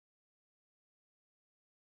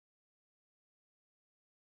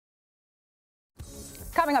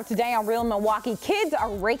Coming up today on Real Milwaukee, kids are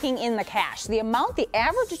raking in the cash, the amount the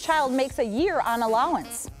average child makes a year on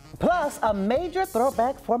allowance. Plus, a major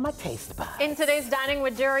throwback for my taste buds. In today's Dining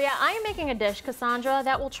with Daria, I am making a dish, Cassandra,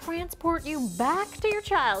 that will transport you back to your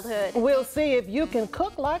childhood. We'll see if you can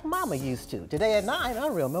cook like Mama used to. Today at 9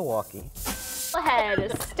 on Real Milwaukee.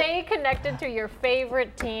 Ahead, stay connected to your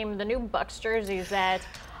favorite team, the new Bucks jerseys that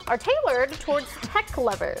are tailored towards tech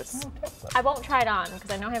lovers. I won't try it on because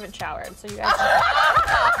I know I haven't showered, so you guys.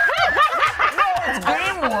 No, it's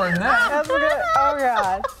game worn. That's good. Oh,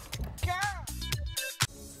 God.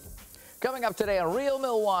 Coming up today on Real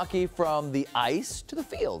Milwaukee, from the ice to the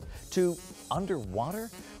field to underwater,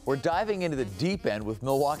 we're diving into the deep end with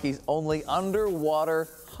Milwaukee's only underwater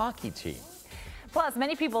hockey team. Plus,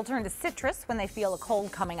 many people turn to citrus when they feel a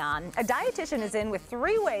cold coming on. A dietitian is in with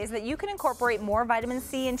 3 ways that you can incorporate more vitamin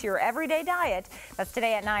C into your everyday diet. That's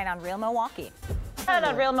today at 9 on Real Milwaukee. And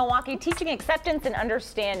on Real Milwaukee, teaching acceptance and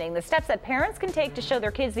understanding, the steps that parents can take to show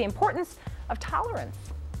their kids the importance of tolerance.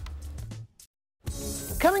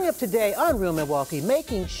 Coming up today on Real Milwaukee,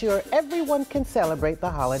 making sure everyone can celebrate the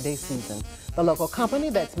holiday season. The local company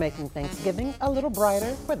that's making Thanksgiving a little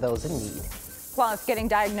brighter for those in need. Plus, getting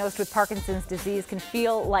diagnosed with Parkinson's disease can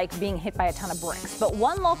feel like being hit by a ton of bricks. But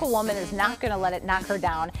one local woman is not going to let it knock her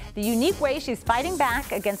down. The unique way she's fighting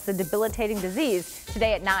back against the debilitating disease,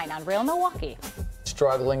 today at 9 on Real Milwaukee.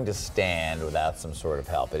 Struggling to stand without some sort of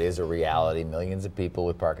help. It is a reality millions of people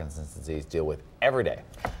with Parkinson's disease deal with every day.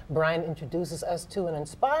 Brian introduces us to an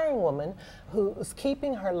inspiring woman who is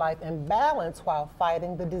keeping her life in balance while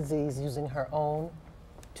fighting the disease using her own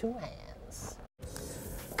 2 hands.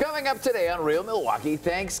 Coming up today on Real Milwaukee,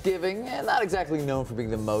 Thanksgiving, and not exactly known for being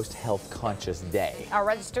the most health-conscious day. Our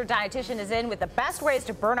registered dietitian is in with the best ways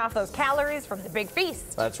to burn off those calories from the big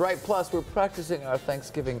feast. That's right. Plus, we're practicing our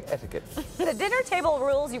Thanksgiving etiquette. The dinner table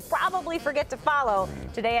rules you probably forget to follow,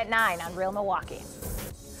 today at 9 on Real Milwaukee.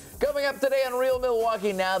 Coming up today on Real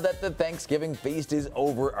Milwaukee, now that the Thanksgiving feast is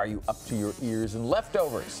over, are you up to your ears in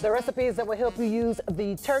leftovers? The recipes that will help you use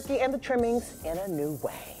the turkey and the trimmings in a new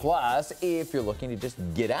way. Plus, if you're looking to just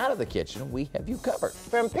get out of the kitchen, we have you covered.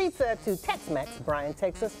 From pizza to Tex-Mex, Brian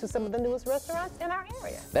takes us to some of the newest restaurants in our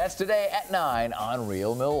area. That's today at 9 on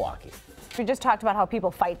Real Milwaukee. We just talked about how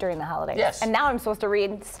people fight during the holidays. Yes. And now I'm supposed to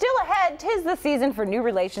read, still ahead, 'tis the season for new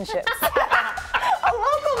relationships. A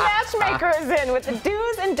local matchmaker is in with the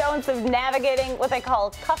do's and don'ts of navigating what they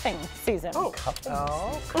call cuffing season. Oh, cuffing.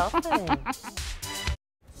 Oh, cuffing.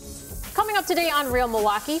 Coming up today on Real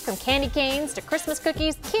Milwaukee, from candy canes to Christmas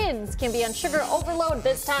cookies, kids can be on sugar overload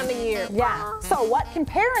this time of year. Yeah. So what can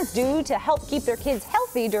parents do to help keep their kids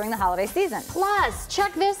healthy during the holiday season? Plus,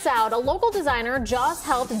 check this out. A local designer just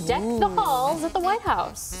helped deck the halls at the White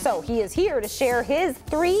House. So he is here to share his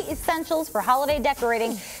 3 essentials for holiday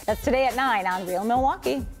decorating. That's today at 9 on Real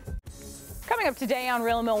Milwaukee. Coming up today on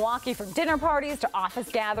Real Milwaukee, from dinner parties to office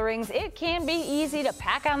gatherings, it can be easy to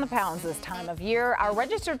pack on the pounds this time of year. Our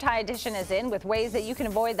registered dietitian is in with ways that you can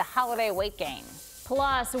avoid the holiday weight gain.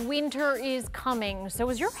 Plus, winter is coming, so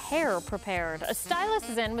is your hair prepared? A stylist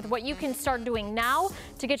is in with what you can start doing now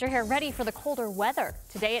to get your hair ready for the colder weather.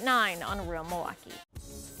 Today at 9 on Real Milwaukee.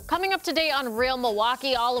 Coming up today on Real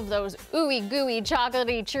Milwaukee, all of those ooey gooey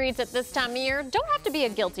chocolatey treats at this time of year don't have to be a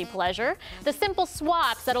guilty pleasure. The simple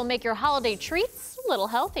swaps that'll make your holiday treats a little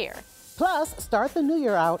healthier. Plus, start the new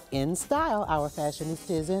year out in style. Our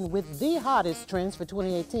fashionista is in with the hottest trends for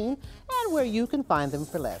 2018 and where you can find them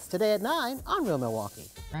for less. Today at 9 on Real Milwaukee.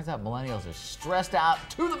 Turns out millennials are stressed out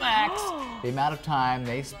to the max. The amount of time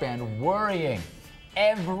they spend worrying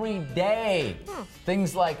every day.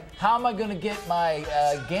 Things like, how am I going to get my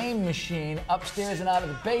game machine upstairs and out of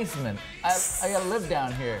the basement? I got to live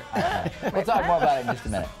down here. We'll talk more about it in just a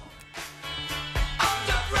minute.